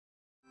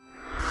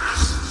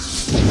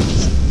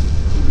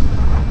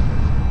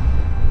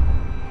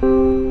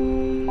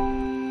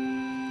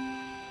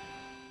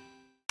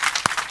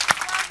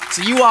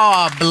So you all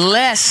are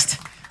blessed.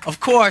 Of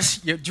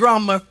course, your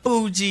drummer,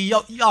 Fuji,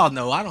 y'all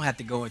know. I don't have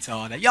to go into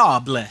all that. Y'all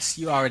are blessed.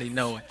 You already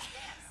know it.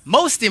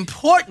 Most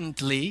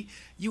importantly,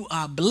 you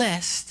are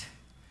blessed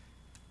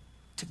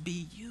to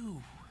be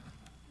you.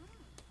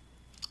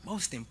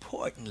 Most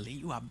importantly,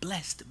 you are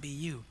blessed to be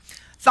you.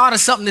 Thought of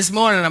something this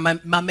morning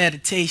on my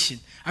meditation.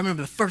 I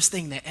remember the first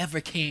thing that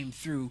ever came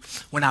through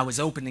when I was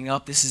opening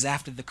up. This is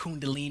after the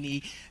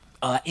Kundalini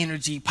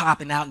energy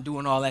popping out and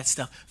doing all that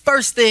stuff.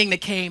 First thing that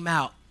came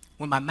out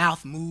when my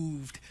mouth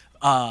moved,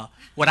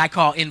 what I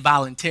call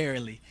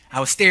involuntarily. I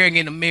was staring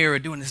in the mirror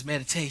doing this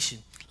meditation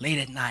late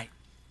at night.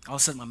 All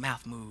of a sudden my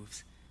mouth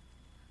moves.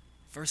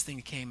 First thing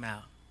that came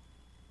out,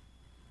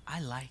 I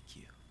like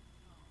you.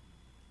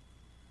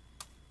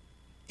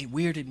 It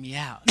weirded me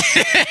out.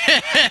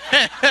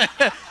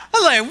 I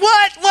was like,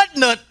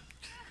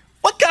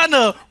 what kind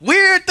of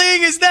weird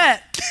thing is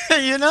that?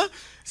 You know?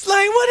 It's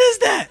like, what is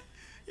that?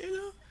 You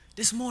know?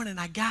 This morning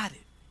I got it.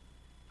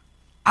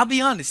 I'll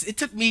be honest, it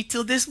took me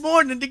till this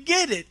morning to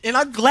get it. And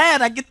I'm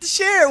glad I get to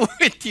share it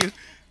with you.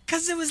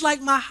 Because it was like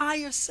my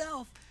higher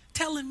self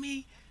telling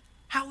me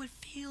how it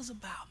feels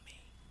about me.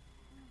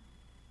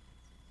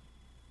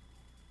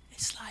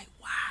 It's like,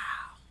 wow.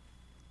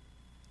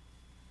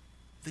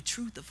 The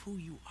truth of who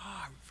you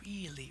are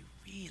really,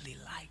 really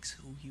likes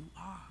who you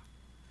are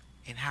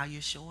and how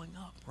you're showing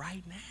up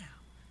right now.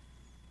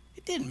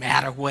 It didn't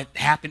matter what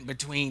happened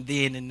between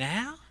then and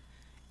now.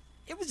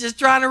 It was just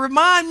trying to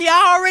remind me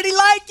I already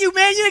like you,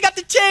 man. You ain't got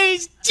to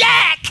change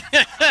jack.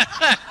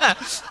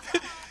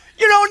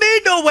 You don't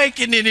need no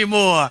awakening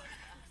anymore.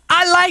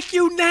 I like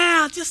you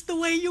now just the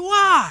way you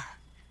are.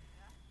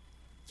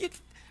 Ain't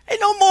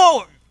no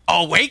more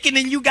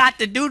awakening you got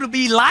to do to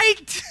be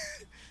liked.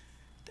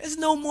 There's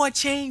no more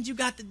change you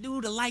got to do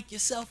to like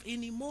yourself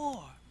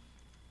anymore.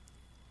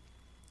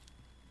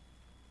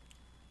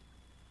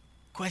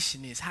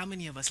 Question is, how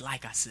many of us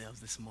like ourselves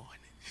this morning?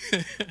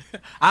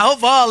 I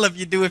hope all of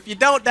you do. If you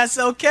don't, that's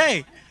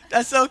okay.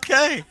 That's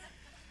okay.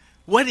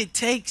 What it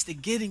takes to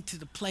getting to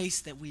the place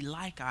that we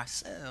like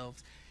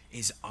ourselves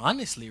is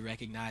honestly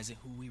recognizing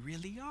who we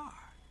really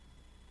are.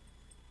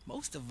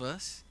 Most of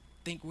us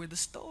think we're the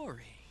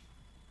story,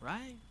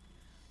 right?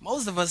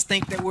 Most of us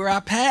think that we're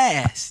our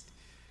past.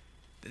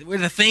 That we're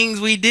the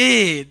things we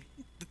did,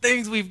 the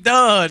things we've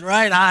done,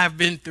 right? I've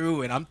been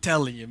through it. I'm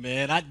telling you,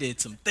 man, I did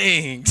some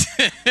things.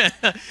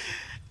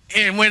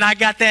 And when I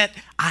got that,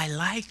 I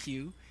like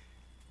you,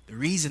 the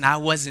reason I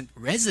wasn't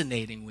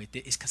resonating with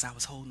it is because I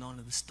was holding on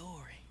to the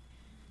story,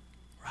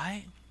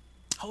 right?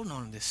 Holding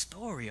on to this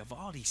story of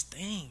all these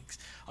things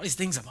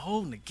I'm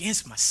holding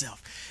against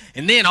myself.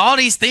 And then all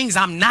these things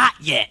I'm not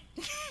yet,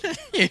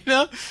 you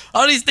know?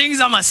 All these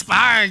things I'm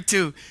aspiring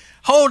to.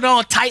 Hold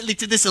on tightly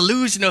to this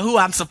illusion of who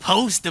I'm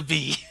supposed to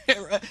be.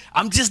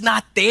 I'm just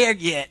not there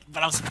yet,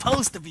 but I'm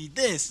supposed to be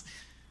this.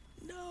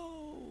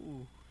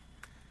 No.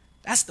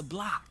 That's the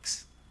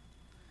blocks.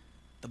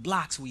 The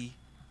blocks we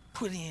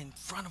put in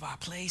front of our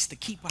place to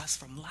keep us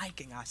from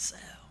liking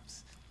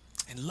ourselves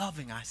and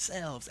loving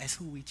ourselves as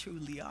who we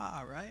truly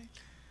are, right?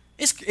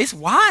 It's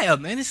wild,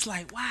 man. It's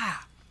like, wow.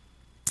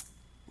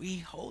 We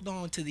hold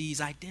on to these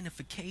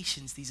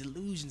identifications, these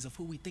illusions of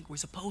who we think we're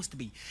supposed to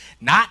be.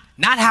 Not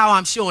how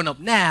I'm showing up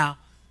now,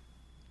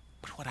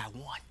 but what I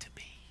want to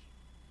be,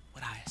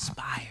 what I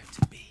aspire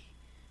to be,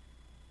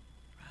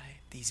 right?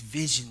 These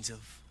visions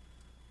of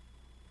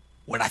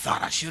what I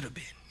thought I should have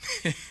been.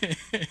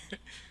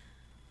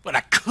 What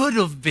I could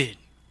have been.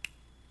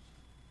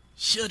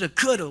 Shoulda,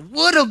 coulda,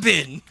 woulda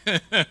been.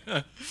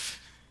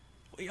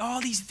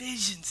 All these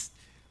visions,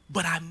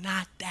 but I'm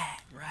not that,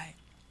 right?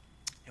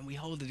 And we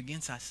hold it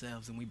against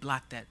ourselves and we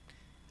block that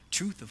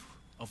truth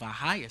of our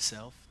higher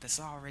self that's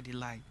already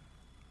like,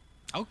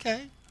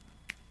 okay,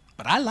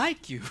 but I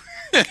like you.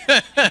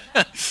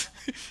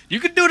 You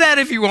can do that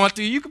if you want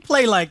to. You can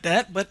play like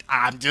that, but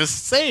I'm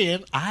just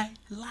saying I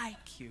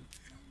like you.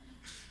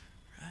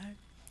 Right?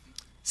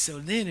 So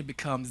then it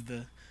becomes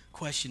the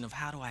question of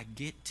how do I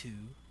get to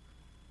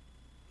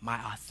my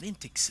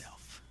authentic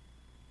self,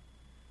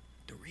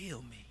 the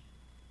real me,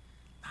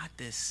 not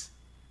this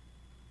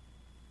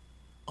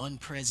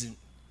unpresent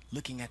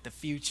looking at the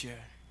future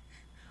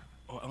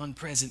or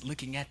unpresent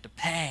looking at the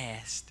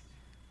past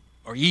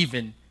or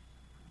even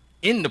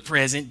in the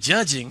present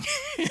judging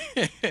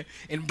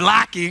and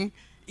blocking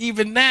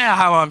even now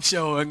how I'm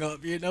showing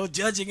up, you know,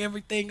 judging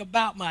everything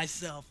about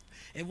myself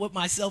and what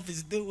myself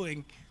is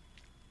doing.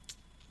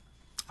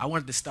 I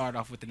wanted to start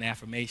off with an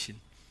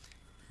affirmation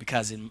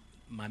because in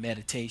my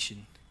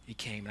meditation it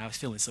came and I was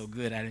feeling so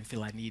good I didn't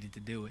feel I needed to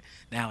do it.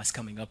 Now it's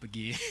coming up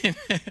again.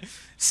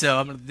 So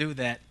I'm going to do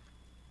that.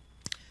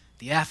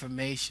 The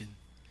affirmation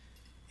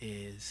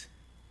is,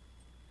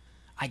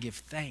 I give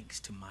thanks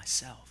to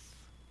myself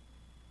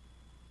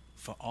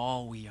for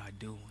all we are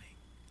doing.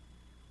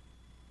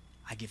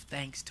 I give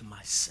thanks to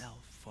myself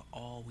for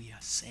all we are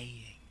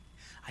saying.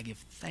 I give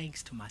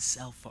thanks to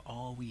myself for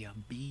all we are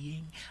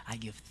being. I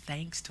give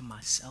thanks to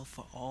myself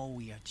for all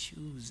we are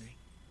choosing.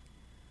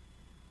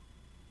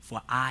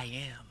 For I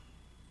am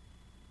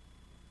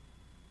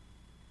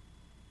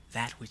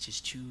that which is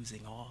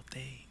choosing all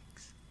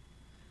things.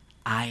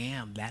 I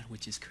am that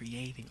which is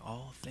creating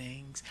all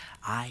things.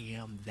 I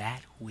am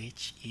that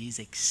which is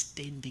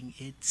extending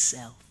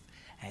itself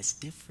as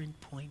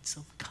different points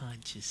of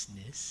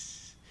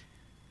consciousness,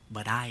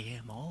 but I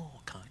am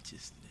all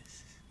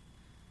consciousness.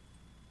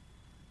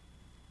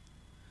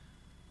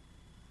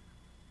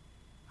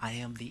 I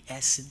am the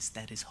essence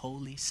that is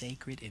holy,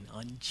 sacred, and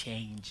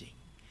unchanging.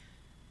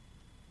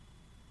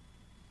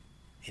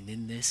 And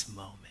in this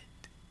moment,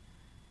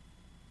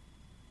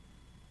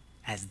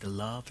 as the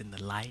love and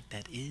the light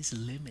that is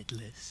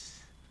limitless,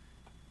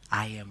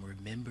 I am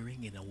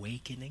remembering and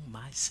awakening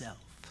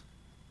myself,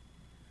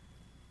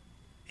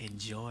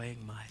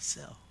 enjoying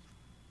myself,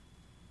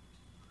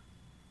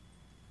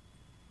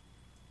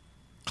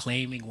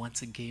 claiming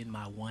once again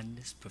my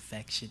oneness,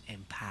 perfection,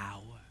 and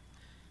power.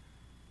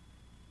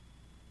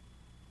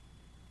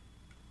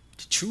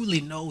 To truly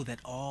know that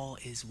all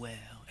is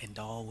well and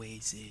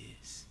always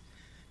is.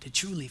 To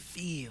truly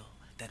feel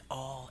that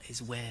all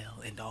is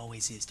well and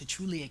always is. To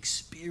truly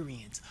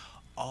experience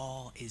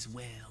all is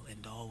well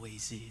and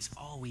always is.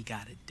 All we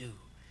got to do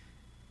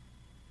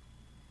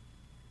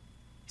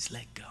is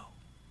let go.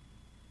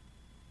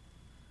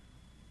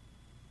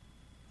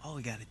 All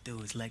we got to do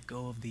is let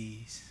go of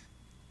these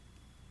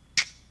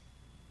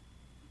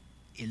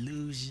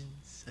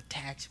illusions,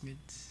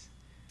 attachments,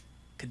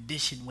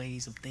 conditioned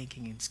ways of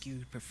thinking, and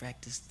skewed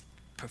perspectives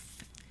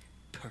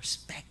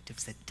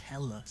that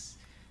tell us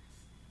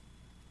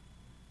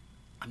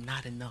I'm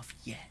not enough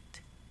yet.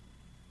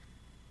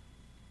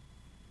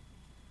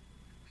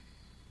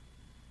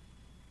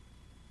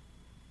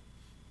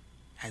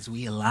 As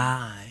we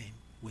align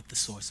with the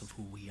source of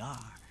who we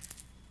are,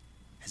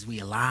 as we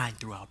align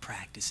through our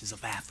practices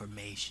of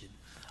affirmation,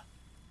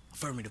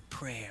 affirmative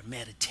prayer,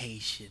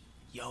 meditation,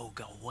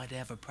 yoga,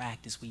 whatever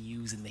practice we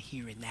use in the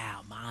here and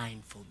now,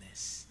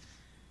 mindfulness,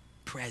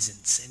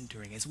 present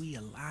centering, as we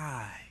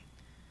align,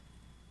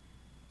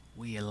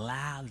 we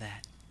allow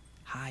that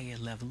higher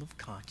level of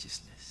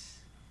consciousness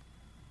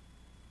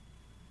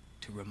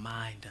to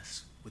remind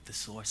us with the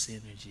source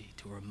energy,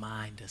 to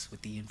remind us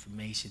with the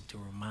information, to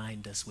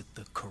remind us with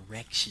the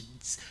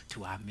corrections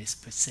to our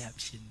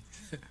misperceptions,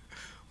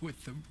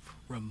 with the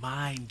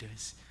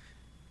reminders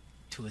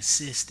to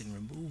assist in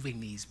removing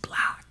these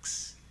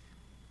blocks,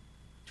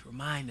 to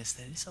remind us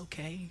that it's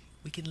okay,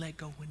 we can let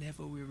go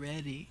whenever we're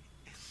ready,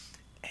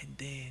 and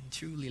then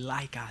truly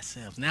like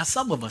ourselves. Now,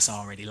 some of us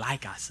already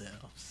like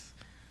ourselves.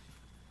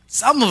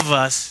 Some of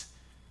us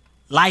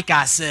like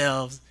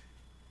ourselves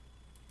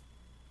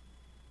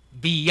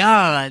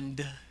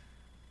beyond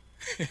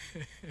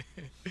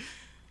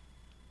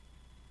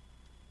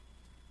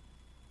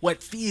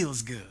what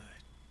feels good.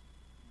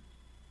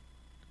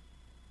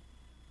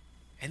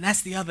 And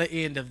that's the other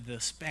end of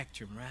the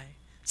spectrum, right?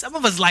 Some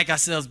of us like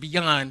ourselves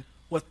beyond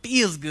what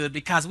feels good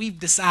because we've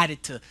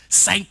decided to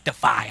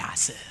sanctify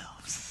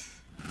ourselves.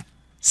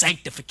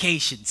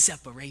 Sanctification,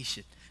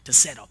 separation, to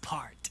set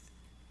apart.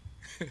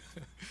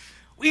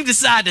 We've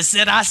decided to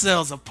set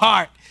ourselves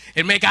apart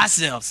and make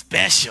ourselves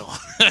special.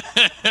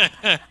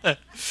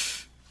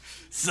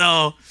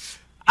 So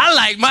I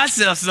like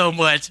myself so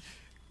much,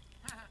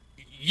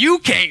 you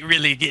can't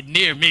really get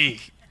near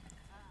me.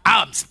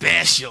 I'm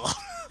special.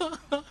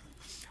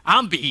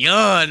 I'm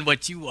beyond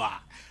what you are.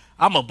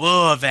 I'm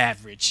above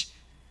average.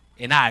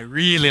 And I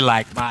really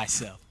like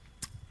myself.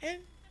 And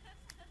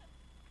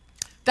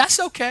that's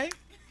okay.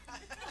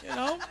 You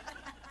know?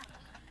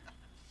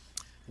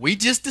 We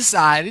just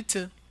decided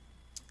to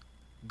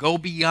go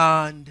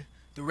beyond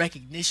the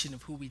recognition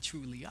of who we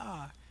truly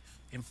are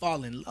and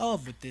fall in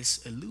love with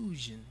this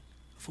illusion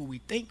of who we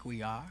think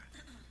we are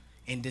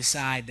and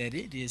decide that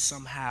it is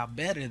somehow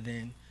better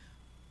than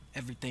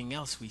everything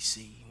else we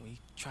see. We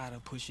try to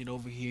push it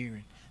over here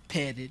and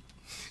pet it,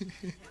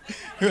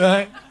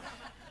 right?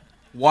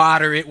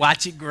 Water it,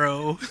 watch it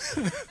grow,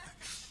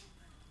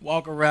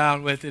 walk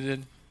around with it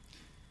and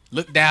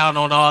look down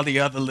on all the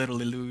other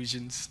little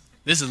illusions.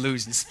 This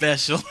illusion's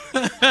special.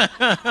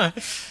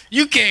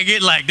 You can't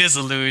get like this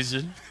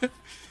illusion.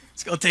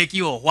 It's going to take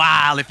you a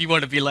while if you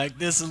want to be like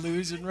this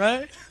illusion,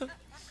 right?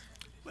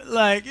 But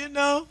like, you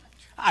know,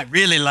 I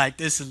really like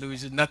this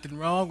illusion. Nothing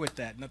wrong with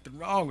that. Nothing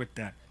wrong with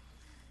that.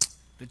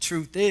 The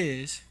truth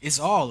is, it's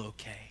all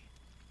okay.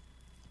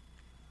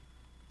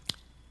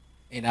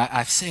 And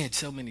I've said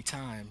so many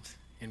times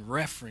and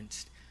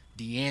referenced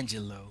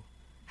D'Angelo,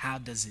 how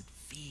does it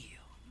feel?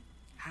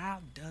 How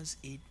does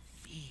it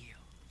feel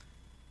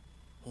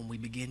when we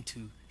begin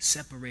to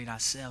separate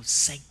ourselves,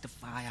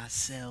 sanctify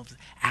ourselves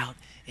out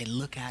and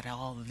look at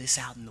all of this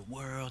out in the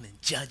world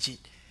and judge it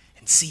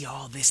and see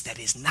all this that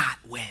is not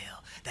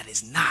well, that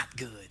is not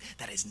good,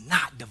 that is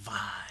not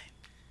divine,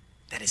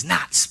 that is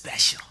not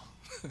special.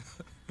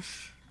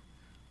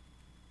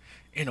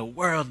 In a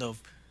world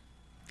of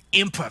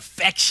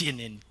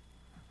imperfection and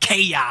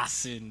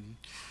chaos and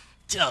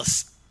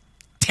just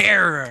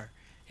terror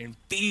and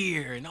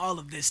fear and all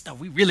of this stuff,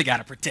 we really got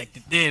to protect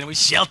it then. We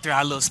shelter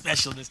our little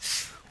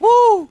specialness.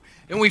 Woo!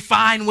 And we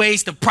find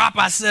ways to prop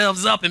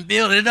ourselves up and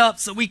build it up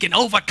so we can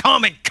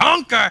overcome and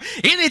conquer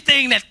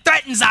anything that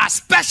threatens our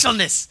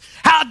specialness.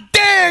 How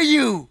dare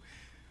you?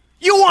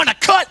 You want to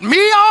cut me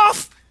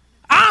off?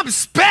 I'm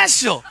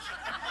special.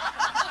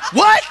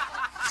 What?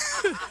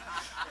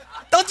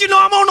 Don't you know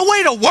I'm on the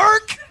way to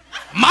work?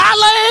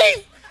 My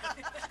lane?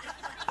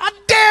 How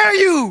dare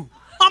you?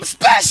 I'm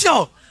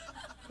special.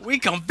 We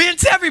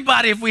convince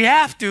everybody if we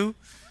have to.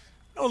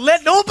 Don't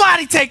let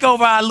nobody take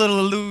over our little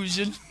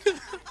illusion.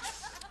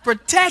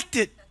 Protect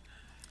it.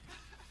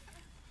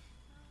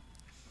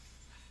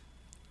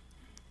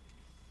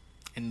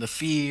 And the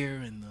fear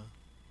and the,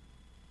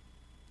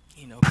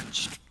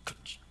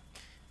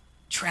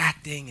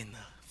 contracting and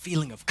the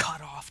feeling of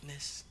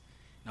cutoffness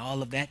and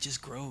all of that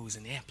just grows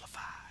and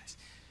amplifies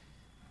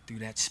through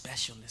that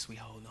specialness we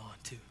hold on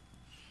to.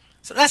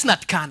 So that's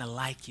not the kind of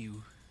like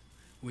you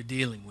we're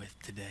dealing with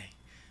today.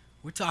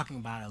 We're talking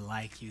about a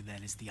like you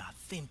that is the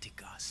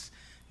authentic us,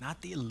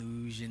 not the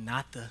illusion,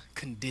 not the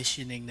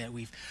conditioning that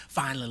we've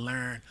finally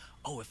learned.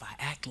 Oh, if I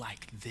act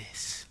like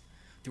this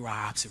through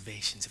our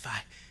observations, if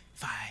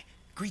I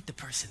greet the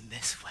person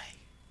this way,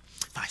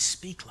 if I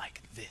speak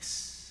like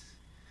this,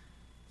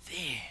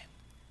 then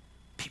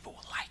people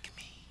will like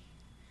me.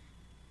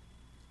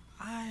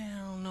 I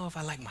don't know if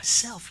I like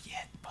myself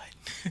yet,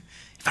 but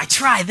if I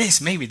try this,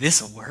 maybe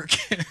this will work.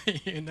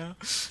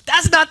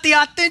 That's not the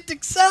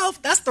authentic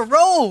self. That's the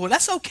role.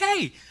 That's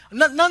okay.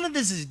 None of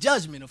this is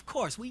judgment, of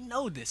course. We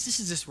know this. This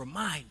is just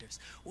reminders.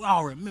 We're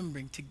all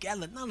remembering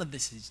together. None of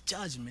this is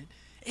judgment.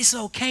 It's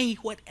okay,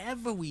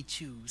 whatever we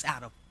choose,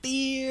 out of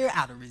fear,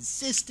 out of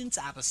resistance,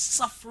 out of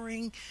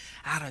suffering,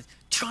 out of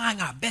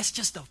trying our best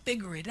just to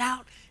figure it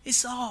out.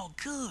 It's all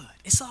good.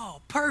 It's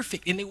all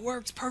perfect, and it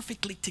works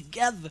perfectly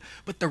together.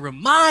 But the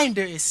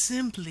reminder is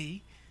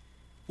simply,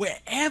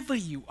 wherever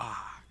you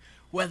are,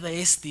 whether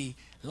it's the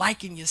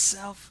liking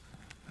yourself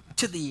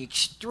to the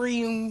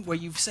extreme where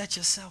you've set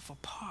yourself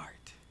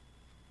apart,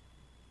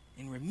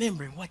 and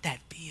remembering what that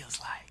feels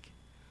like,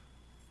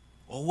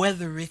 or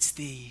whether it's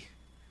the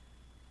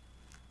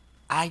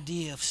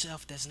idea of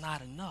self that's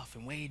not enough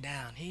and way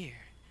down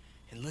here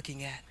and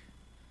looking at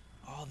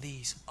all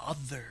these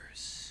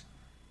others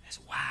as,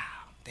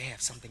 wow, they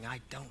have something I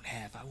don't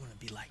have. I want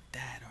to be like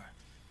that.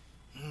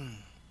 Or,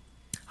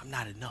 I'm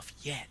not enough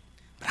yet,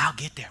 but I'll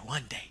get there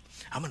one day.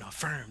 I'm going to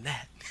affirm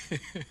that.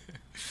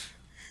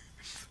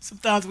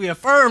 Sometimes we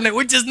affirm that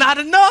we're just not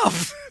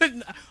enough.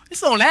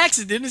 It's on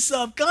accident. It's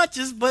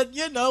subconscious, but,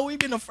 we've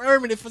been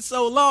affirming it for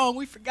so long,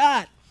 we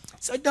forgot.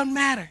 So it doesn't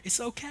matter.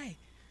 It's okay.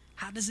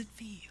 How does it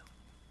feel?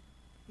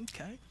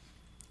 Okay.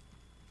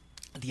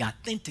 The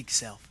authentic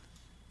self,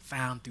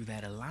 found through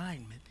that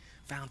alignment,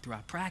 found through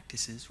our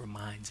practices,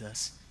 reminds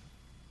us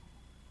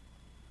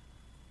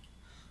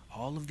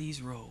all of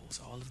these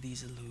roles, all of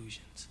these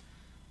illusions,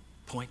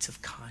 points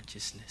of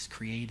consciousness,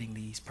 creating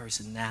these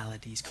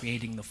personalities,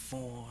 creating the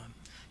form,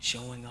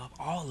 showing up,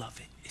 all of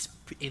it is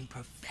in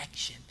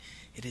perfection.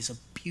 It is a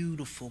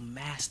beautiful,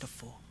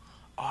 masterful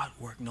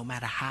artwork, no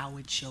matter how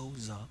it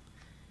shows up.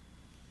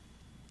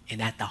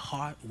 And at the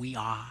heart, we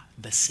are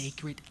the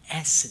sacred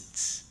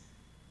essence,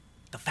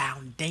 the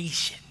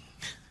foundation,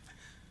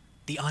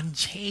 the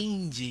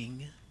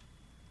unchanging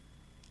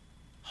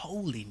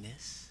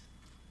holiness,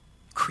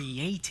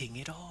 creating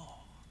it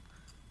all.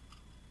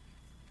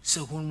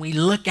 So when we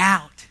look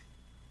out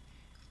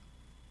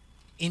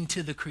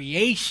into the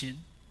creation,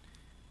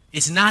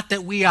 it's not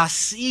that we are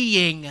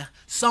seeing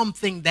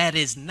something that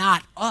is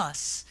not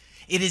us.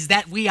 It is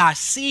that we are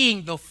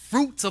seeing the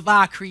fruits of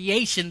our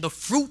creation, the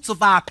fruits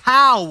of our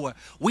power.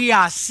 We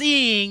are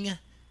seeing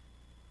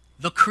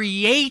the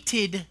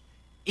created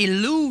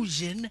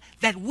illusion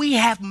that we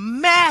have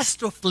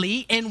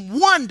masterfully and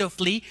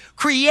wonderfully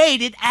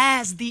created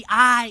as the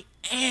I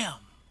am.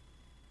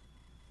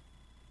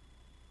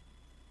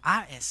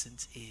 Our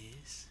essence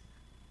is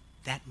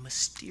that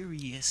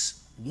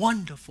mysterious,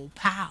 wonderful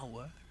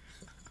power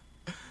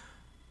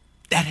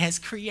that has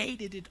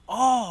created it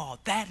all.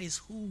 That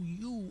is who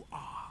you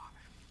are.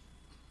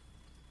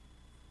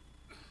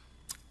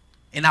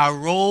 And our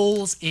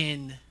roles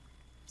in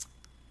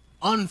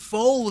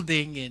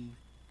unfolding in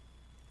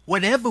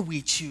whatever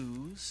we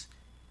choose,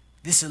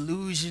 this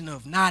illusion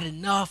of not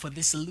enough or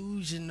this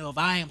illusion of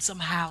I am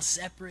somehow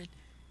separate,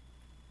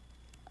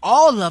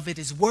 all of it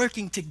is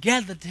working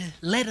together to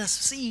let us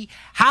see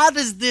how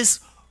does this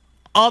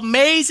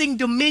amazing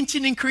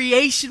dimension in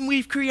creation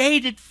we've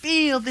created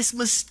feel, this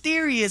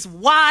mysterious,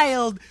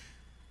 wild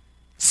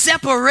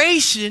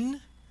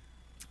separation,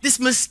 this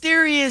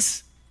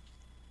mysterious,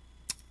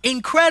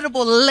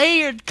 incredible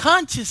layered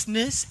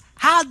consciousness.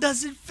 How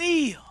does it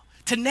feel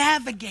to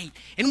navigate?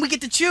 And we get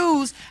to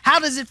choose how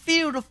does it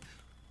feel to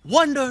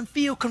wonder and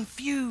feel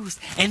confused,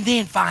 and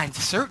then find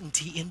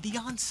certainty in the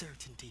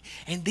uncertainty,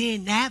 and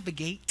then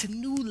navigate to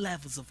new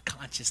levels of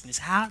consciousness.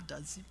 How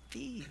does it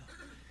feel?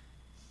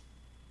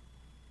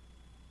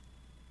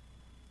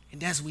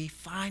 And as we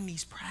find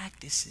these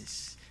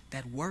practices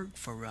that work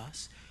for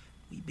us,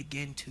 we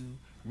begin to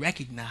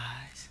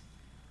recognize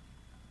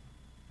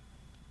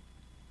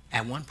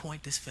At one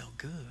point, this felt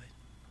good,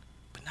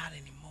 but not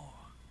anymore.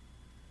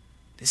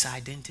 This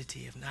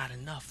identity of not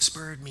enough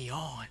spurred me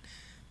on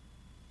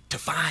to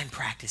find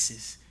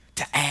practices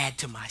to add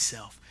to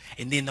myself.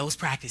 And then those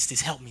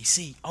practices helped me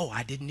see, oh,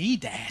 I didn't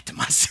need to add to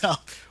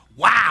myself.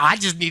 Wow, I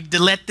just needed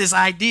to let this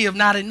idea of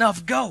not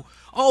enough go.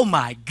 Oh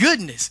my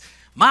goodness,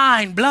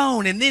 mind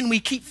blown. And then we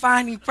keep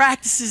finding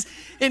practices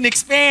and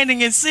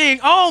expanding and seeing,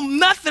 oh,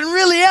 nothing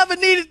really ever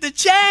needed to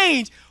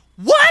change.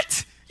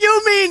 What?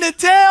 You mean to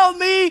tell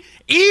me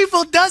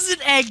evil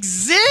doesn't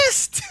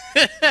exist?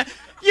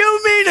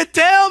 You mean to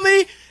tell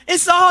me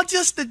it's all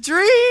just a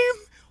dream?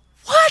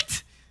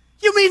 What?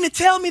 You mean to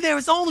tell me there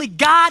is only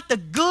God, the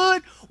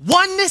good,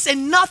 oneness,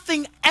 and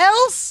nothing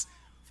else?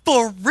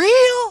 For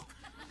real?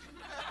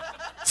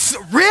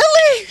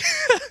 Really?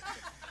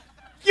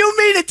 You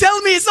mean to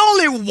tell me it's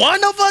only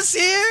one of us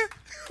here?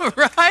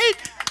 Right?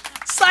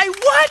 It's like,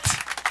 what?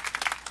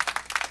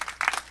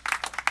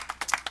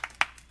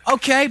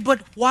 Okay,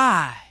 but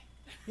why?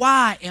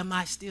 Why am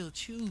I still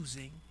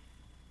choosing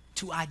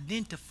to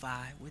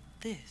identify with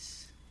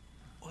this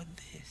or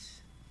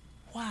this?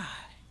 Why?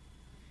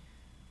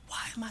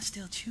 Why am I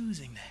still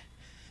choosing that?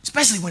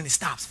 Especially when it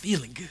stops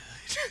feeling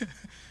good.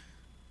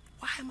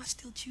 Why am I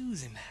still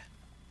choosing that?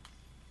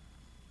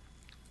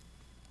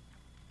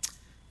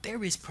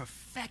 There is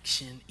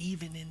perfection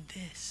even in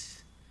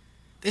this.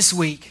 This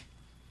week,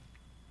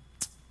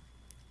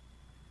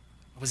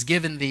 I was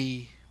given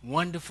the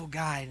wonderful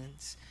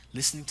guidance,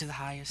 listening to the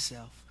higher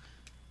self,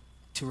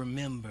 to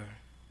remember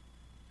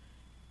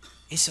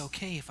it's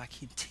okay if I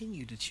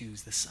continue to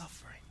choose the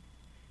suffering.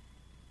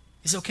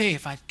 It's okay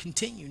if I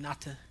continue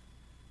not to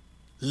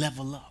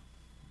level up.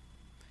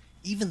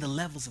 Even the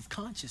levels of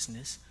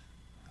consciousness,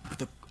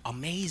 the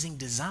amazing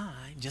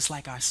design, just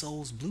like our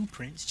soul's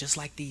blueprints, just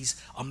like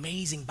these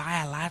amazing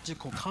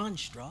biological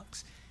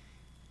constructs,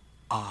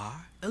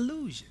 are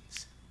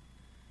illusions.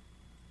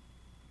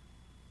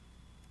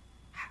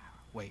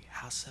 Wait,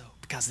 how so?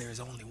 Because there is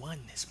only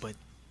oneness, but,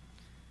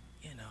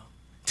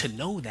 to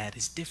know that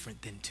is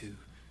different than to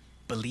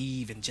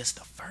believe and just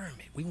affirm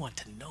it. We want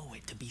to know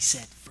it to be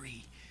set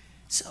free.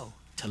 So,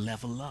 to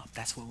level up,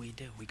 that's what we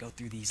do. We go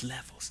through these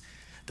levels.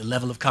 The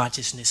level of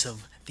consciousness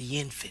of the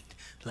infant,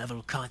 the level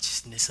of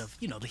consciousness of,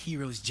 the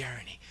hero's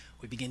journey.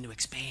 We begin to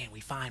expand. We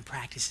find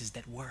practices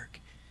that work,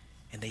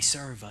 and they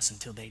serve us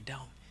until they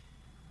don't.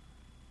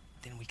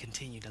 Then we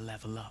continue to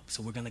level up.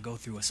 So we're going to go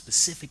through a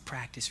specific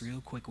practice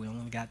real quick. We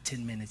only got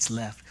 10 minutes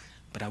left,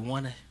 but I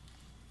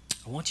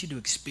want you to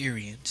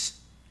experience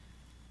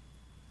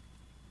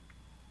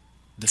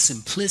the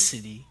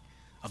simplicity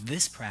of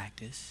this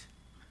practice.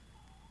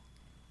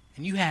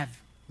 And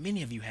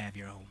many of you have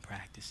your own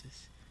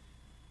practices.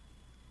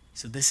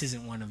 So this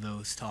isn't one of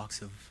those talks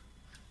of,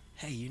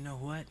 hey, you know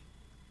what?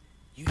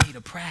 You need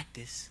a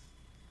practice,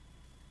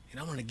 and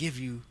I'm going to give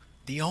you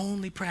the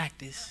only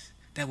practice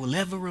that will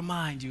ever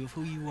remind you of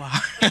who you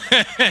are.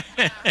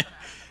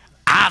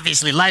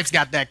 Obviously, life's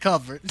got that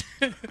covered.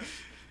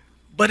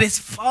 But it's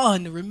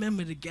fun to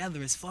remember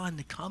together. It's fun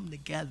to come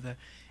together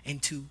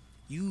and to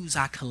use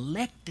our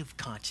collective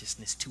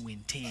consciousness to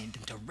intend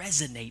and to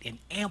resonate and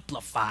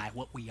amplify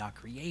what we are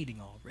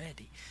creating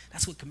already.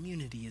 That's what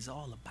community is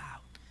all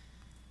about.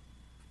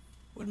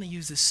 We're going to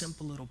use this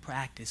simple little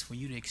practice for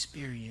you to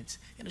experience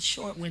in a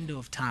short window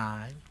of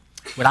time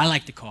what I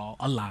like to call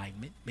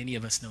alignment. Many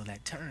of us know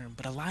that term,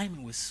 but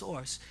alignment with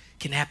Source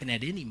can happen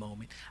at any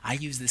moment. I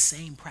use the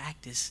same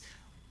practice,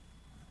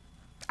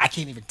 I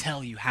can't even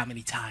tell you how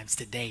many times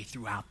today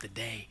throughout the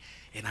day,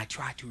 and I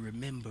try to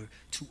remember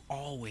to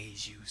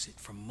always use it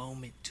from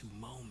moment to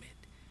moment,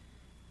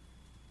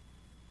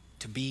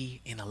 to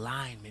be in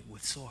alignment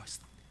with Source,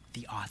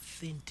 the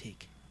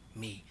authentic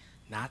me,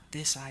 not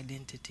this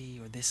identity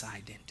or this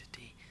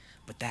identity,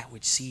 but that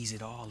which sees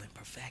it all in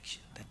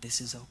perfection, that this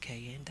is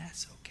okay and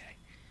that's okay.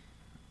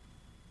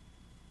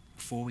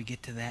 Before we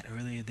get to that,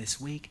 earlier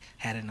this week,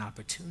 had an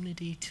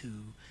opportunity to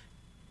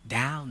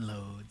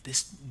download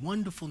this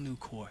wonderful new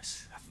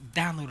course. I've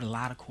downloaded a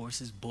lot of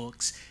courses,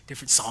 books,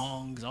 different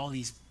songs, all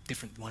these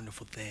different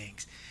wonderful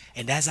things.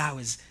 And as I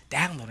was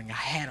downloading, I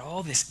had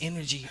all this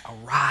energy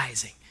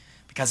arising.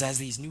 Because as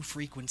these new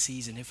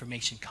frequencies and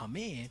information come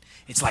in,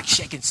 it's like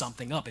shaking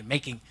something up and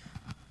making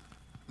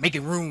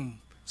room.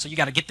 So you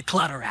got to get the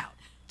clutter out.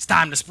 It's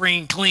time to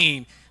spring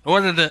clean. In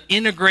order to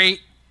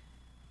integrate,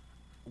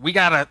 we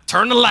got to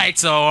turn the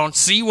lights on,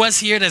 see what's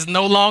here that's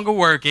no longer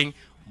working,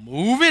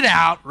 move it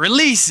out,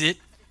 release it,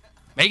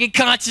 make it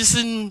conscious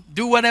and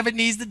do whatever it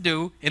needs to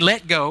do and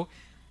let go,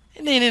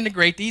 and then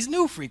integrate these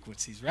new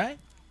frequencies, right?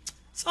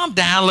 So I'm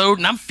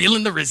downloading, I'm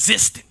feeling the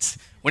resistance.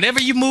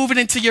 Whenever you're moving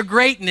into your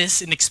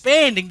greatness and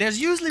expanding, there's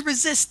usually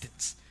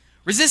resistance.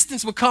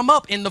 Resistance will come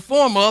up in the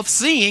form of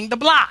seeing the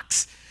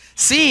blocks,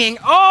 seeing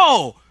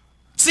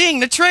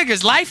the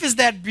triggers. Life is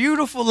that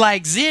beautiful,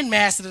 like Zen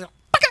master,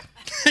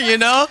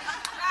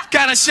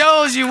 kind of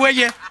shows you where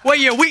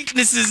your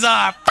weaknesses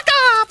are.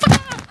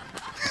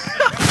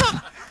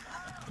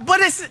 But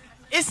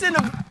it's in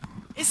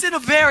a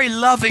very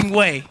loving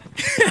way.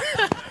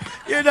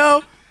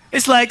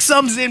 It's like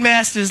some Zen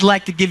masters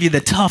like to give you the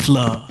tough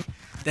love.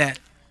 That,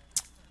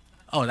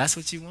 oh, that's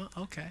what you want?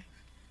 Okay.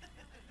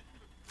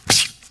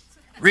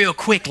 Real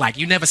quick, like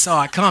you never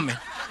saw it coming.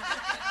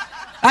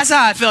 That's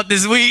how I felt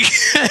this week.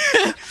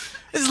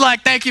 It's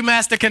like, thank you,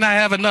 master, can I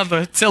have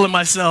another? Telling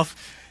myself.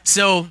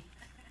 So,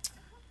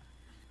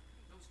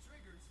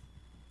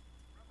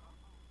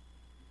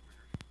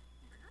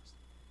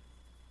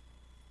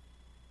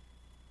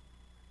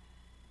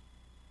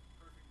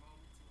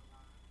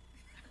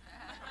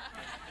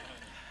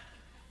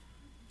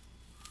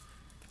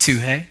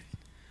 hey?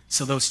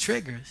 So those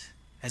triggers,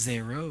 as they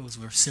arose,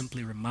 were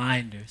simply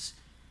reminders.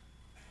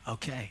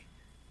 Okay,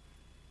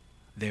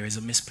 there is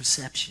a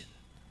misperception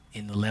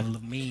in the level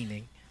of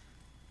meaning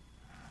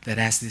that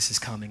as this is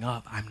coming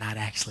up, I'm not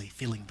actually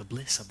feeling the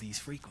bliss of these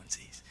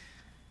frequencies.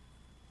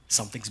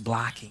 Something's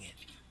blocking it.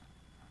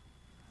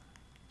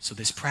 So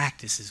this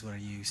practice is what I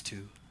use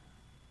to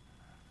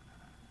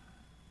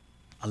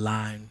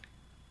align,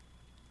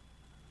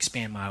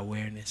 expand my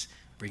awareness,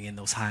 bring in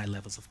those high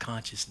levels of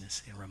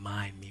consciousness, and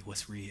remind me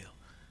what's real.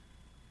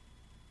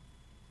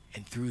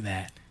 And through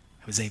that,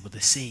 I was able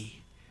to see,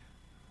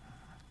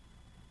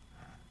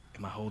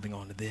 am I holding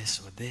on to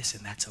this or this?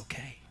 And that's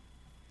okay.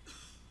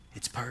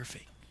 It's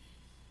perfect.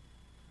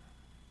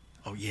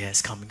 Oh yeah,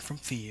 it's coming from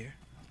fear,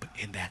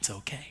 and that's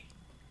okay.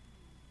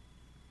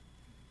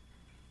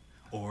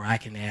 Or I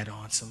can add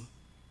on some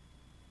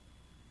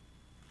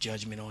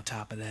judgment on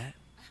top of that,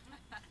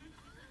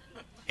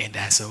 and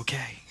that's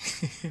okay.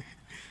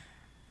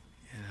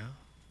 You know?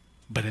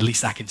 But at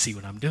least I can see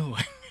what I'm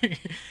doing.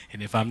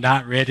 And if I'm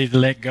not ready to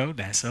let go,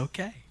 that's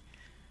okay.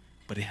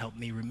 But it helped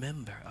me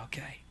remember,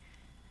 okay,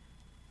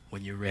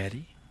 when you're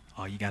ready,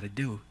 all you got to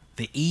do,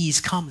 the ease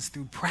comes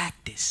through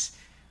practice.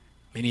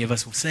 Many of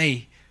us will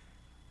say,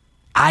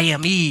 I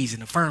am ease,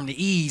 and affirm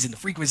the ease, and the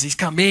frequencies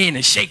come in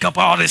and shake up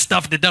all this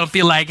stuff that don't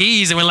feel like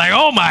ease, and we're like,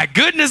 oh my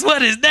goodness,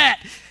 what is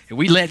that? And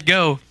we let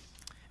go.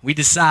 We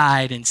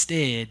decide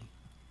instead,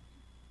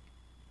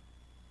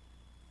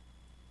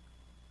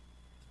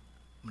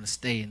 I'm going to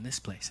stay in this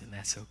place, and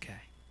that's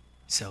okay.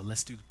 So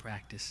let's do the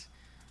practice.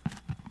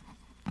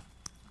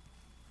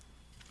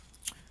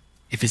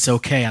 If it's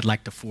okay, I'd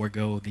like to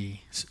forego the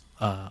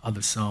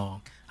other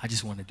song. I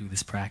just want to do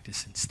this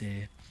practice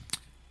instead.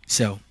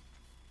 So,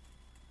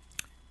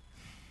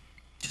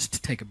 just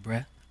to take a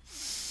breath.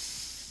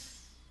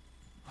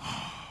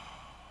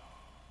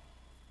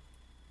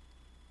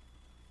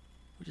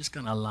 We're just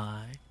going to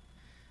align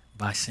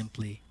by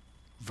simply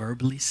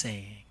verbally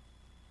saying,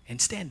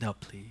 and stand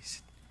up,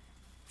 please.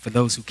 For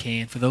those who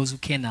can, for those who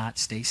cannot,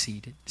 stay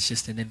seated. It's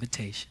just an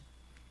invitation.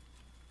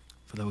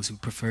 For those who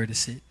prefer to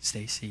sit,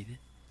 stay seated.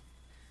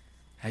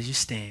 As you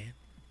stand,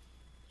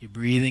 you're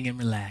breathing and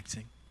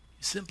relaxing.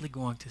 You're simply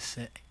going to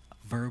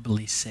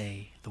verbally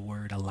say the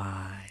word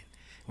align.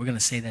 We're going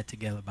to say that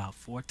together about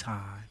 4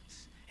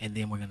 times, and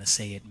then we're going to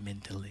say it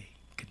mentally.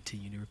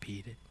 Continue to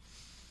repeat it.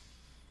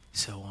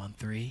 So on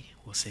 3,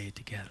 we'll say it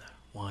together.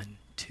 1,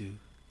 2,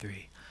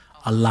 3.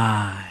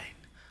 Align,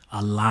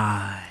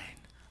 align,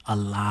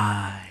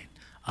 align,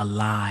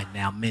 align.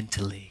 Now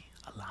mentally,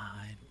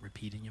 align.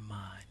 Repeat in your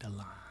mind,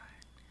 align,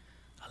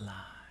 align.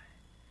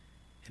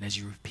 And as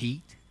you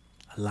repeat,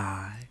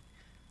 align,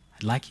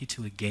 I'd like you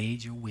to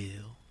engage your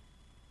will.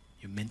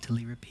 You're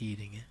mentally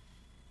repeating it.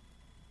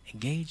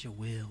 Engage your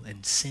will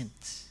and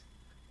sense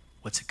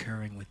what's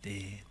occurring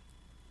within.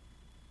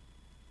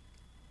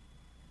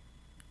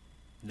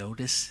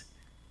 Notice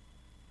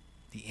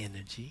the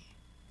energy,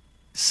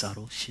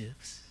 subtle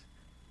shifts.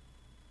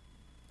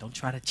 Don't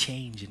try to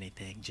change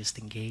anything. Just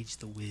engage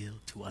the will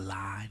to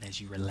align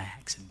as you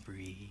relax and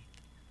breathe.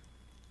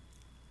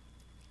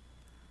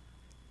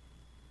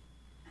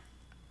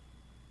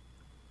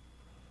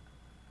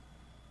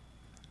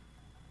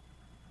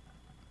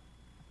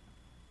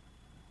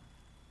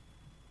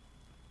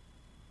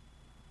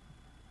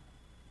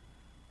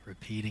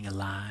 Repeating,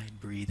 align,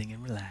 breathing,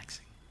 and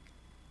relaxing.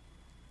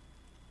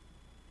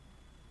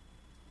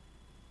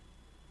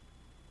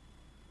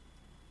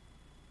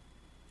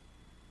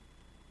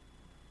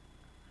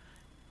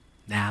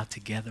 Now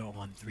together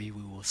on 3,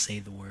 we will say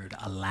the word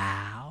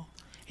allow.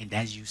 And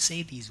as you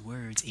say these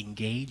words,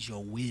 engage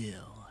your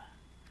will.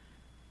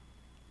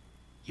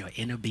 Your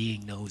inner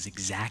being knows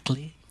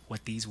exactly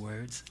what these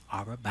words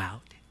are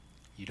about.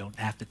 You don't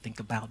have to think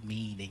about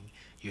meaning.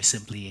 You're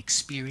simply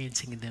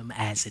experiencing them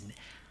as an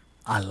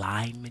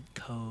alignment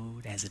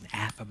code, as an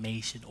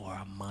affirmation or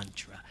a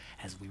mantra.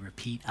 As we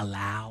repeat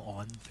allow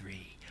on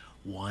 3.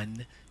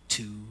 1,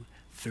 2,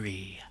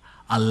 3.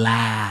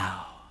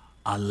 Allow,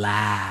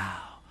 allow,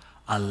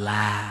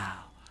 allow,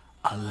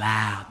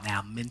 allow.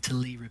 Now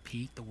mentally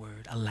repeat the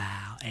word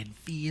allow and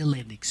feel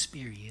and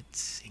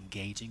experience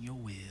engaging your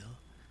will.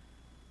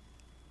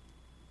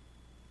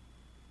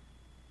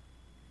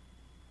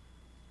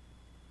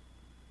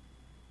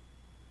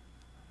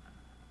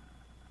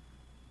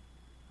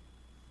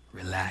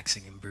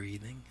 Relaxing and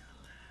breathing.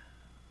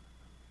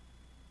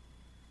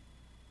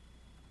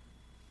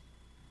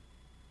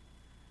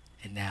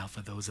 And now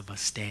for those of us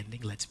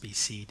standing, let's be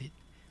seated.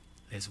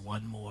 There's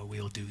one more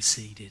we'll do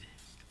seated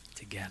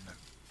together.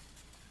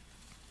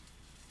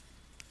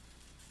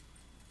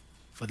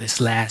 For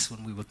this last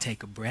one, we will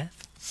take a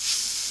breath.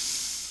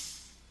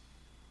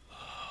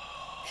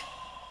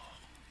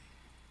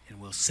 And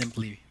we'll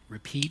simply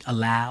repeat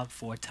aloud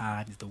 4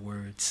 times the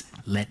words,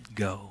 let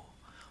go,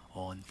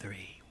 on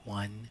 3.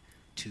 1,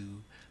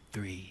 2,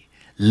 3.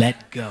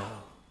 Let go,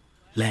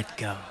 let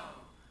go,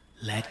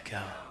 let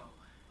go,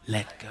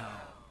 let go,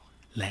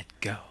 let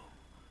go.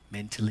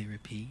 Mentally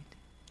repeat,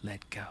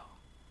 let go,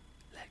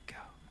 let go,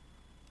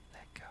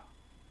 let go,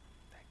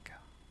 let go.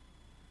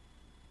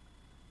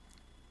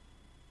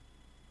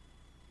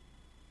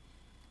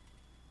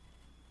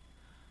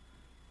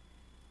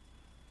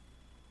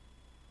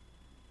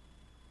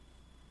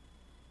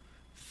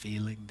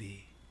 Feeling the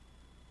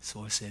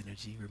source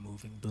energy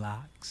removing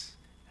blocks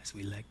as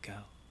we let go.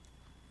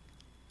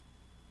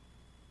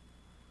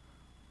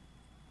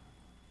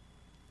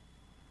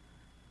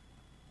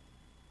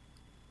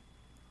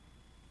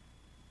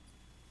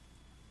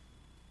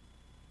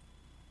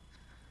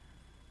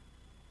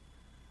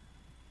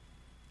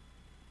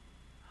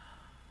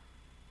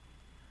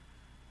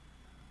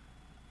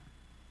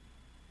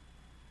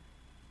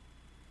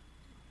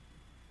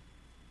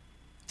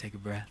 Take a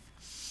breath.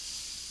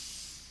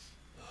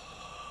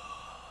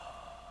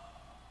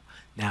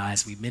 Now,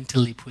 as we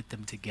mentally put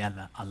them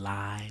together,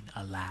 align,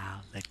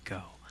 allow, let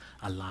go.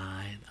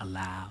 Align,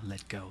 allow,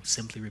 let go.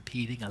 Simply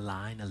repeating,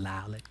 align,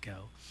 allow, let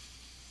go.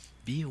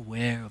 Be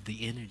aware of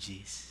the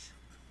energies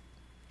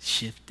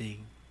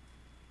shifting,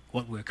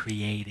 what we're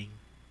creating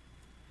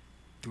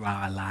through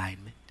our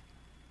alignment.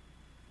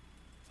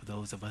 For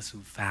those of us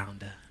who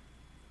found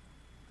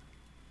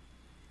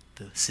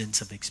the sense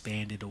of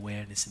expanded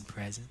awareness and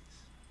presence,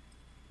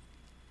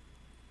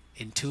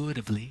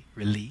 intuitively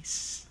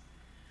release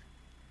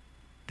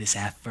this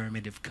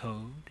affirmative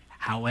code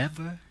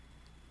however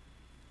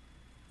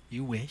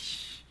you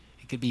wish.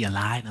 It could be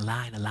align,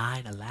 align,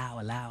 align, allow,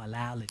 allow,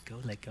 allow, let go,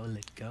 let go,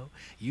 let go.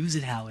 Use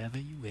it however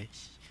you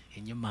wish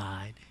in your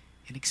mind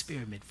and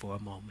experiment for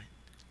a moment.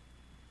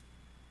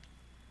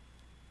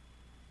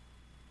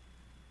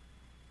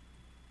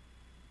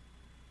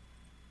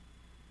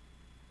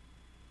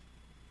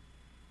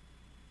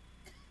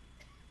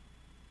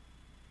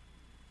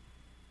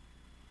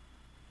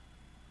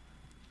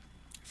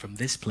 From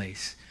this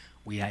place,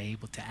 we are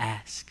able to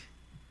ask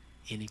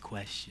any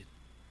question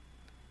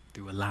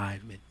through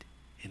alignment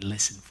and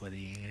listen for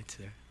the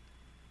answer.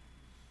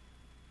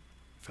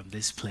 From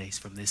this place,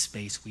 from this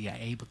space, we are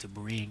able to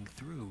bring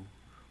through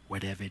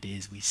whatever it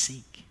is we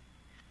seek.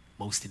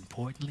 Most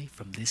importantly,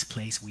 from this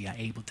place, we are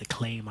able to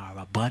claim our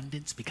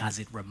abundance because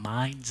it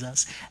reminds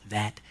us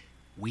that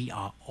we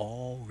are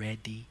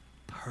already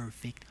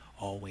perfect,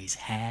 always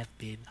have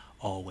been,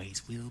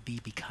 always will be,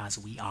 because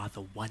we are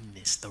the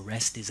oneness. The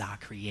rest is our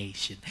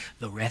creation.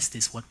 The rest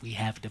is what we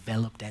have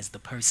developed as the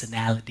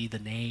personality, the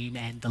name,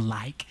 and the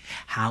like.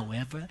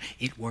 However,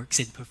 it works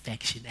in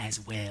perfection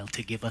as well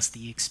to give us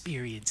the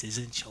experiences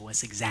and show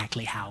us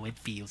exactly how it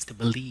feels to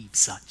believe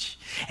such.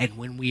 And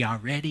when we are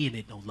ready and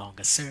it no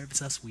longer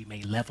serves us, we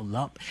may level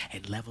up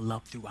and level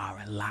up through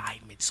our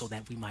alignment so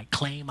that we might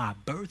claim our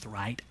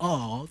birthright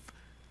of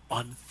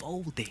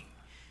unfolding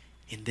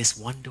in this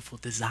wonderful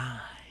design.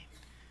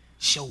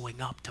 Showing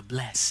up to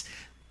bless,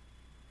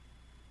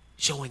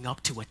 showing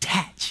up to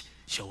attach,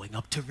 showing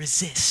up to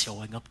resist,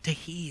 showing up to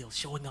heal,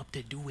 showing up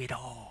to do it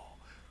all.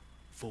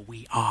 For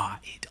we are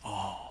it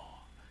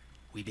all.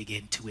 We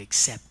begin to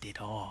accept it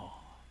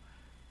all.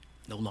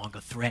 No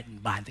longer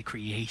threatened by the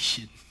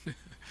creation,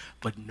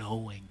 but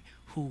knowing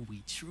who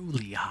we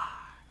truly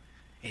are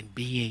and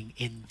being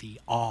in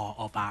the awe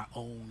of our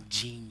own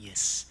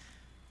genius,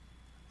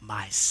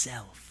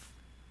 myself,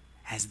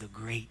 as the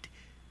great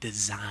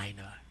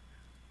designer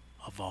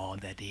of all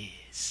that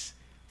is,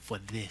 for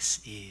this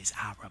is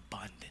our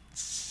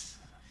abundance.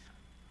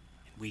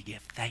 And we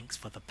give thanks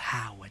for the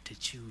power to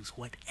choose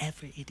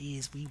whatever it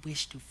is we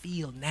wish to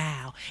feel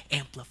now,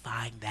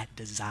 amplifying that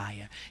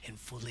desire and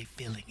fully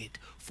filling it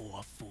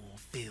for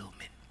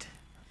fulfillment.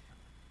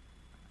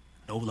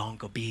 No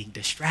longer being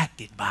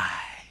distracted by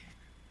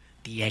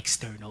the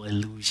external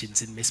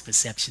illusions and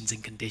misperceptions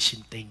and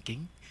conditioned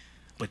thinking,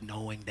 but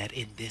knowing that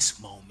in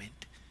this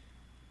moment,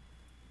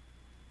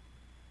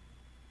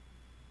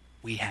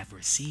 we have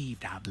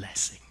received our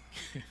blessing.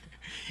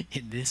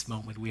 In this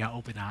moment, we are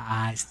opening our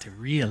eyes to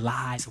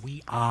realize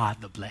we are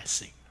the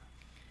blessing.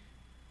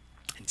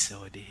 And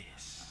so it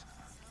is.